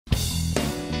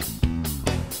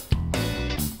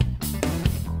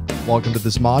Welcome to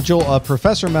this module of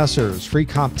Professor Messer's free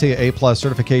CompTIA A+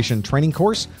 certification training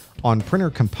course on printer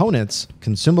components,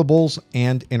 consumables,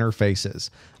 and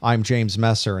interfaces. I'm James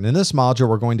Messer, and in this module,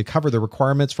 we're going to cover the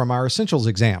requirements from our Essentials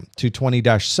exam,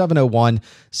 220-701,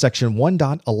 Section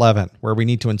 1.11, where we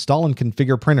need to install and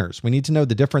configure printers. We need to know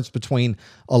the difference between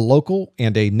a local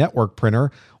and a network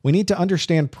printer. We need to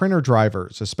understand printer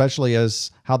drivers, especially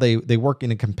as how they work in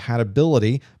a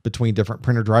compatibility between different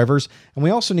printer drivers. And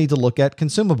we also need to look at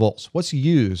consumables, what's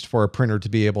used for a printer to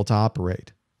be able to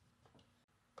operate.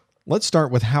 Let's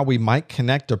start with how we might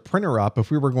connect a printer up if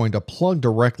we were going to plug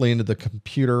directly into the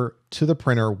computer to the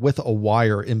printer with a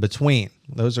wire in between.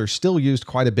 Those are still used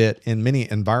quite a bit in many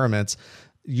environments.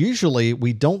 Usually,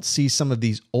 we don't see some of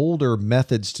these older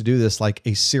methods to do this, like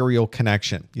a serial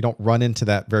connection. You don't run into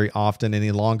that very often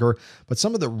any longer, but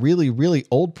some of the really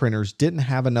old printers didn't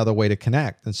have another way to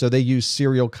connect, and so they use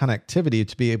serial connectivity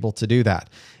to be able to do that.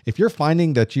 If you're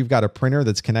finding that you've got a printer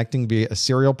that's connecting via a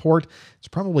serial port, it's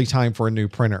probably time for a new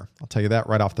printer. I'll tell you that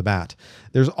right off the bat.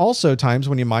 There's also times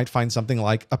when you might find something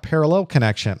like a parallel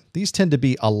connection. These tend to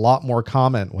be a lot more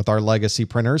common with our legacy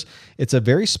printers. It's a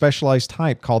very specialized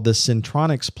type called the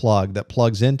Centronics plug that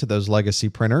plugs into those legacy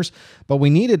printers, but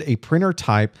we needed a printer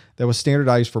type that was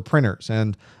standardized for printers,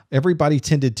 and everybody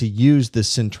tended to use the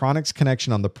Centronics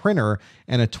connection on the printer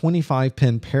and a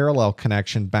 25-pin parallel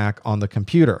connection back on the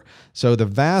computer. So the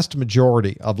vast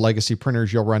majority of legacy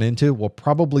printers you'll run into will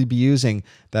probably be using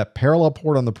that parallel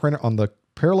port on the printer, on the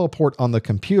parallel port on the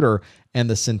computer, and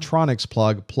the Centronics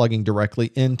plug plugging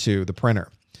directly into the printer.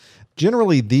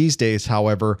 Generally these days,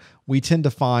 however, we tend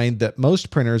to find that most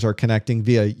printers are connecting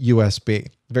via USB.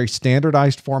 Very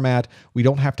standardized format. We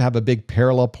don't have to have a big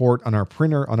parallel port on our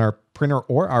printer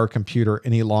or our computer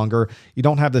any longer. You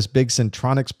don't have this big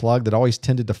Centronics plug that always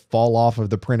tended to fall off of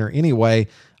the printer anyway.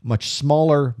 Much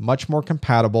smaller, much more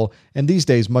compatible, and these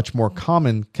days much more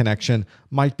common connection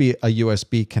might be a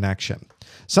USB connection.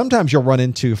 Sometimes you'll run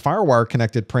into FireWire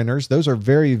connected printers. Those are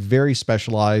very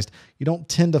specialized. You don't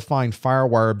tend to find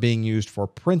FireWire being used for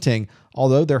printing,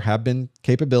 although there have been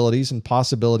capabilities and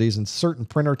possibilities in certain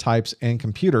printer types and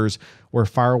computers where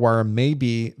FireWire may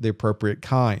be the appropriate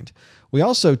kind. We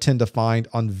also tend to find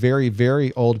on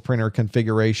very old printer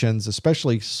configurations,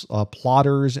 especially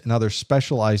plotters and other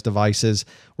specialized devices,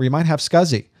 where you might have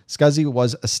SCSI. SCSI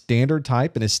was a standard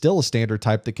type and is still a standard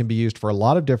type that can be used for a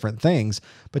lot of different things,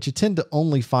 but you tend to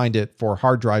only find it for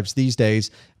hard drives these days.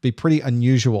 It'd be pretty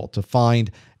unusual to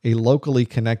find a locally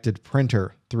connected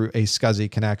printer through a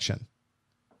SCSI connection.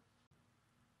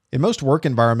 In most work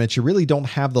environments, you really don't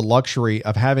have the luxury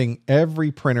of having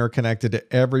every printer connected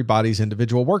to everybody's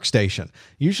individual workstation.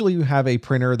 Usually you have a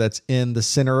printer that's in the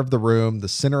center of the room, the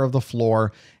center of the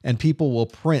floor, and people will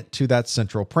print to that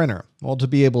central printer. Well, to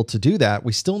be able to do that,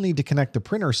 we still need to connect the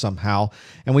printer somehow,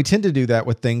 and we tend to do that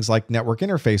with things like network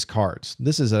interface cards.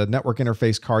 This is a network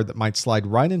interface card that might slide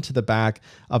right into the back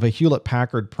of a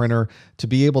Hewlett-Packard printer to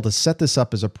be able to set this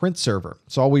up as a print server.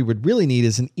 So all we would really need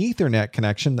is an Ethernet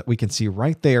connection that we can see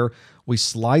right there. We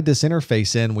slide this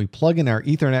interface in, we plug in our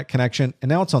Ethernet connection, and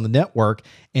now it's on the network,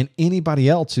 and anybody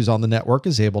else who's on the network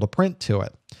is able to print to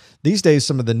it. These days,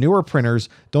 some of the newer printers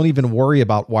don't even worry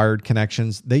about wired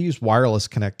connections. They use wireless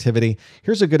connectivity.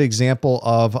 Here's a good example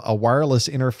of a wireless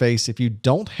interface. If you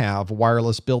don't have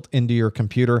wireless built into your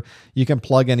computer, you can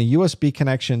plug in a USB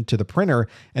connection to the printer,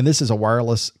 and this is a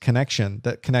wireless connection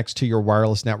that connects to your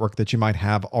wireless network that you might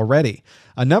have already.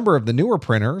 A number of the newer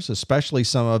printers, especially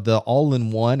some of the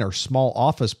all-in-one or small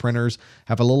office printers,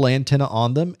 have a little antenna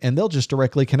on them, and they'll just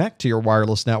directly connect to your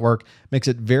wireless network. Makes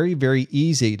it very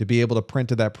easy to be able to print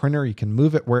to that printer. You can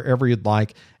move it wherever you'd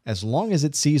like. As long as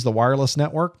it sees the wireless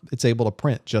network, it's able to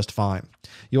print just fine.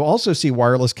 You'll also see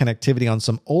wireless connectivity on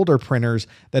some older printers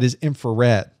that is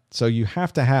infrared. So you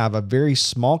have to have a very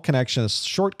small connection, a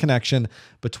short connection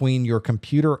between your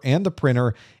computer and the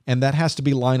printer, and that has to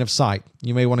be line of sight.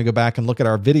 You may want to go back and look at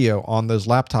our video on those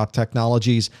laptop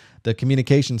technologies, the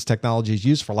communications technologies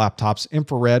used for laptops.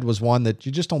 Infrared was one that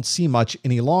you just don't see much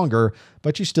any longer,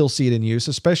 but you still see it in use,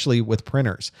 especially with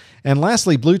printers. And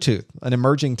lastly, Bluetooth, an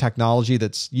emerging technology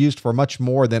that's used for much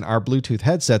more than our Bluetooth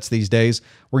headsets these days.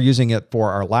 We're using it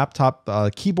for our laptop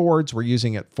keyboards, we're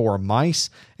using it for mice,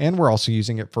 and we're also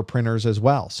using it for printers as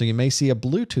well. So you may see a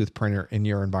Bluetooth printer in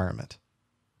your environment.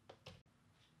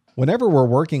 Whenever we're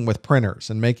working with printers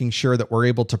and making sure that we're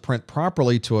able to print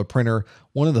properly to a printer,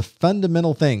 one of the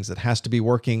fundamental things that has to be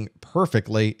working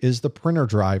perfectly is the printer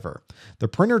driver. The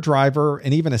printer driver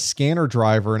and even a scanner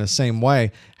driver in the same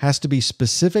way has to be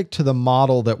specific to the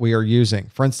model that we are using.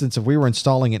 For instance, if we were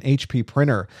installing an HP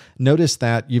printer, notice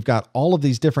that you've got all of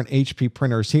these different HP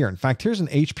printers here. In fact, here's an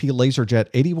HP LaserJet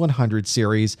 8100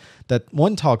 series that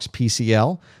one talks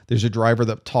PCL. There's a driver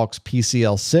that talks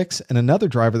PCL6 and another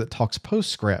driver that talks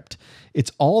PostScript.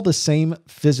 It's all the same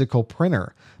physical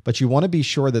printer, but you want to be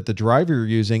sure that the driver you're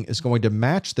using is going to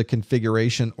match the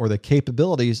configuration or the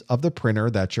capabilities of the printer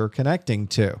that you're connecting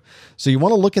to. So you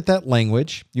want to look at that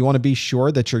language. You want to be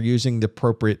sure that you're using the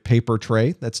appropriate paper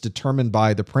tray that's determined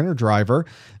by the printer driver.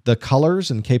 The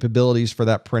colors and capabilities for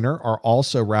that printer are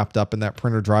also wrapped up in that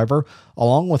printer driver,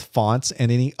 along with fonts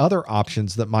and any other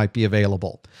options that might be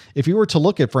available. If you were to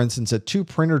look at, for instance, at two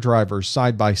printer drivers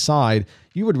side by side,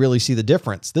 you would really see the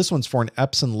difference. This one's for an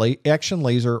Epson Action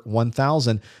Laser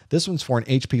 1000. This one's for an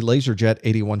HP LaserJet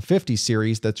 8150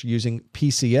 series that's using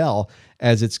PCL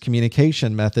as its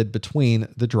communication method between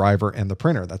the driver and the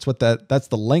printer. That's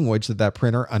the language that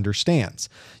printer understands.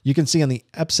 You can see on the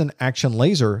Epson Action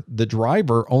Laser, the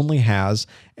driver only has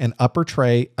an upper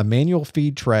tray, a manual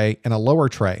feed tray, and a lower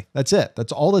tray. That's it.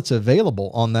 That's all that's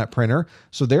available on that printer.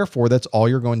 So therefore, that's all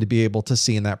you're going to be able to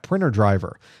see in that printer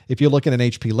driver. If you look at an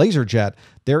HP LaserJet,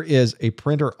 there is a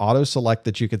printer auto select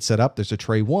that you could set up. There's a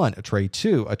tray 1, a tray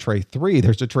 2, a tray 3.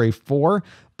 There's a tray 4.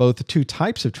 Both two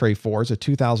types of tray 4s, a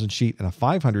 2000 sheet and a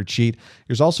 500 sheet.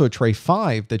 There's also a tray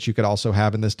 5 that you could also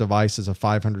have in this device as a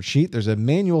 500 sheet. There's a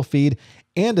manual feed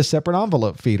and a separate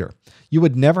envelope feeder. You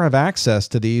would never have access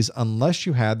to these unless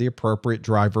you had the appropriate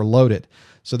driver loaded.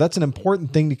 So that's an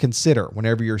important thing to consider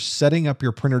whenever you're setting up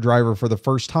your printer driver for the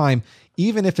first time.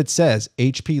 Even if it says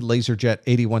HP LaserJet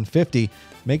 8150,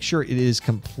 make sure it is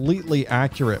completely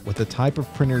accurate with the type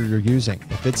of printer you're using.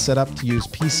 If it's set up to use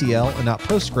PCL and not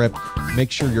PostScript, make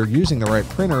sure you're using the right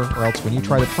printer, or else when you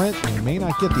try to print, you may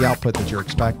not get the output that you're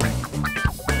expecting.